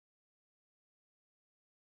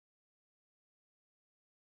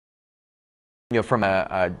from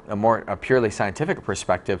a purely scientific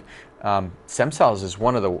perspective, stem cells is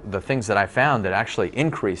one of the things that I found that actually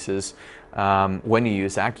increases when you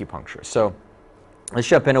use acupuncture. So let's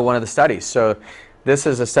jump into one of the studies. So this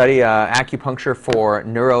is a study, acupuncture for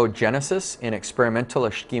neurogenesis in experimental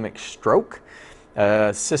ischemic stroke,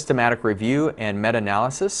 systematic review and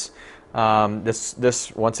meta-analysis.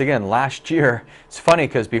 This once again last year. It's funny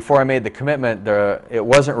because before I made the commitment, it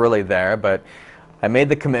wasn't really there, but I made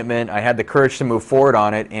the commitment. I had the courage to move forward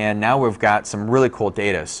on it, and now we've got some really cool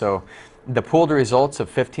data. So the pooled results of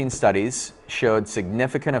 15 studies showed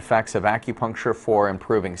significant effects of acupuncture for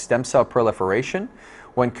improving stem cell proliferation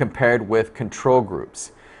when compared with control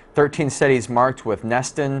groups. 13 studies marked with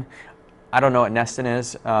Nestin. I don't know what Nestin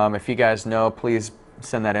is. If you guys know, please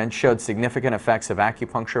send that in. Showed significant effects of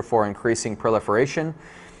acupuncture for increasing proliferation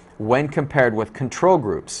when compared with control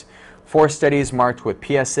groups. 4 studies marked with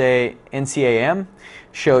PSA NCAM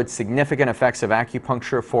showed significant effects of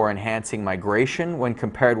acupuncture for enhancing migration when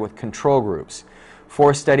compared with control groups.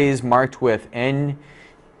 4 studies marked with NEUN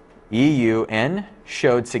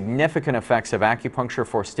showed significant effects of acupuncture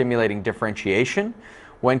for stimulating differentiation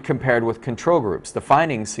when compared with control groups. The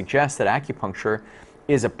findings suggest that acupuncture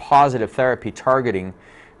is a positive therapy targeting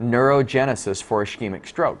neurogenesis for ischemic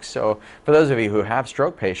stroke. So for those of you who have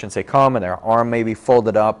stroke patients, they come and their arm may be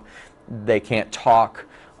folded up, they can't talk,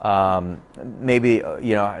 maybe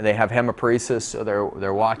they have hemiparesis, so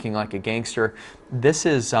they're walking like a gangster. This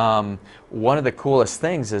is one of the coolest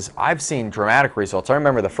things is I've seen dramatic results. I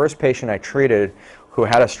remember the first patient I treated who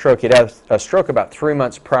had a stroke. He'd had a stroke about 3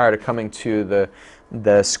 months prior to coming to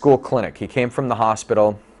the school clinic. He came from the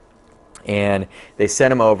hospital and they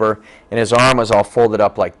sent him over, and his arm was all folded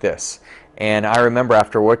up like this. And I remember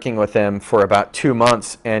after working with him for about 2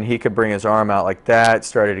 months, and he could bring his arm out like that,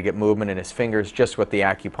 started to get movement in his fingers just with the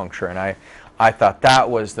acupuncture. And I thought that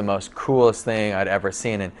was the most coolest thing I'd ever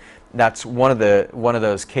seen. And that's one of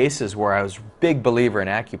those cases where I was a big believer in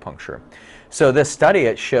acupuncture. So this study,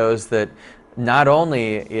 it shows that not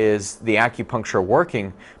only is the acupuncture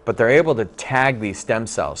working, but they're able to tag these stem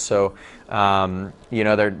cells. So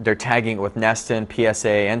they're tagging it with Nestin, PSA,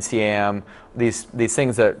 NCAM, these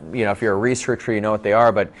things that, if you're a researcher, you know what they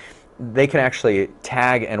are, but they can actually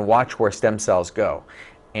tag and watch where stem cells go.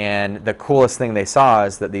 And the coolest thing they saw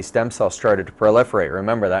is that these stem cells started to proliferate.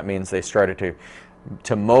 Remember, that means they started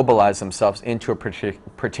to mobilize themselves into a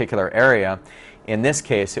particular area. In this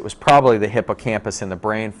case, it was probably the hippocampus in the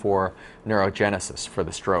brain for neurogenesis, for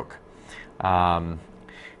the stroke.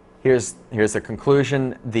 Here's the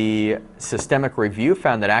conclusion. The systemic review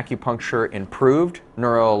found that acupuncture improved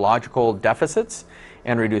neurological deficits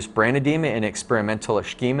and reduced brain edema in experimental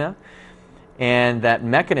ischemia, and that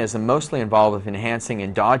mechanism mostly involved with enhancing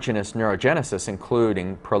endogenous neurogenesis,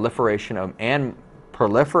 including proliferation,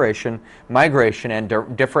 migration, and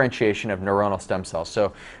differentiation of neuronal stem cells.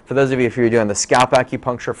 So for those of you, if you're doing the scalp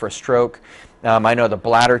acupuncture for stroke, I know the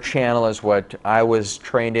bladder channel is what I was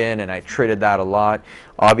trained in, and I treated that a lot.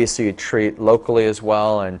 Obviously, you treat locally as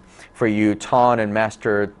well, and for you Ton and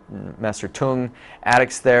Master Tung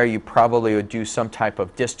addicts there, you probably would do some type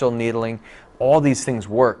of distal needling. All these things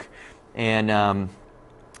work, and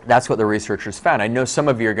that's what the researchers found. I know some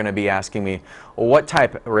of you are going to be asking me, well, what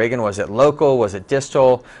type, Reagan? Was it local? Was it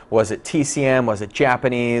distal? Was it TCM? Was it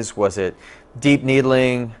Japanese? Was it deep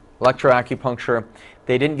needling, electroacupuncture?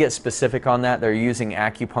 They didn't get specific on that. They're using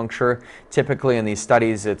acupuncture. Typically in these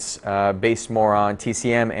studies, it's based more on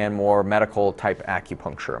TCM and more medical type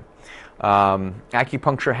acupuncture.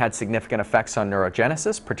 Acupuncture had significant effects on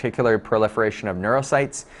neurogenesis, particularly proliferation of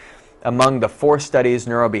neurocytes. Among the 4 studies,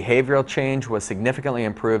 neurobehavioral change was significantly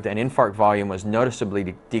improved and infarct volume was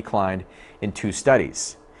noticeably declined in 2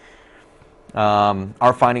 studies.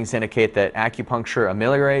 Our findings indicate that acupuncture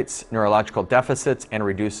ameliorates neurological deficits and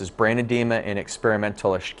reduces brain edema in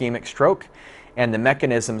experimental ischemic stroke, and the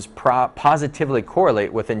mechanisms positively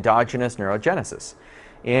correlate with endogenous neurogenesis,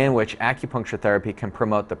 in which acupuncture therapy can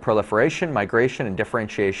promote the proliferation, migration, and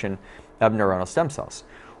differentiation of neuronal stem cells,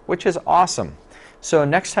 which is awesome. So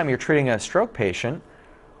next time you're treating a stroke patient,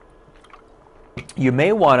 you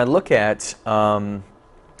may want to look at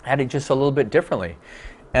it just a little bit differently.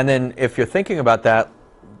 And then if you're thinking about that,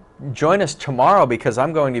 join us tomorrow, because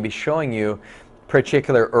I'm going to be showing you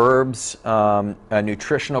particular herbs, a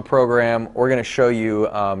nutritional program. We're going to show you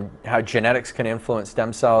how genetics can influence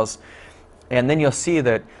stem cells. And then you'll see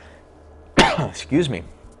that, excuse me,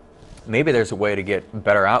 maybe there's a way to get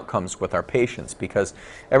better outcomes with our patients, because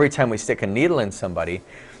every time we stick a needle in somebody,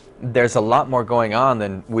 there's a lot more going on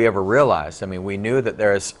than we ever realized. I mean, we knew that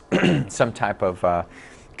there's some type of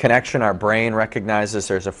connection. Our brain recognizes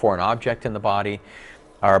there's a foreign object in the body.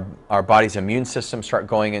 our body's immune system start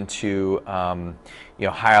going into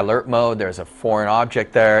high alert mode. There's a foreign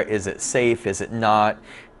object there. Is it safe? Is it not?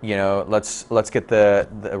 Let's get the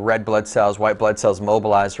red blood cells, white blood cells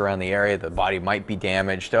mobilized around the area. The body might be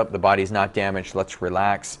damaged. Oh, the body's not damaged. Let's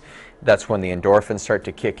relax. That's when the endorphins start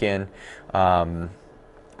to kick in.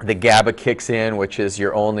 The GABA kicks in, which is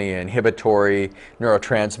your only inhibitory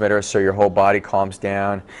neurotransmitter, so your whole body calms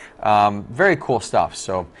down. Very cool stuff.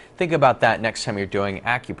 So think about that next time you're doing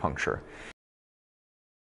acupuncture.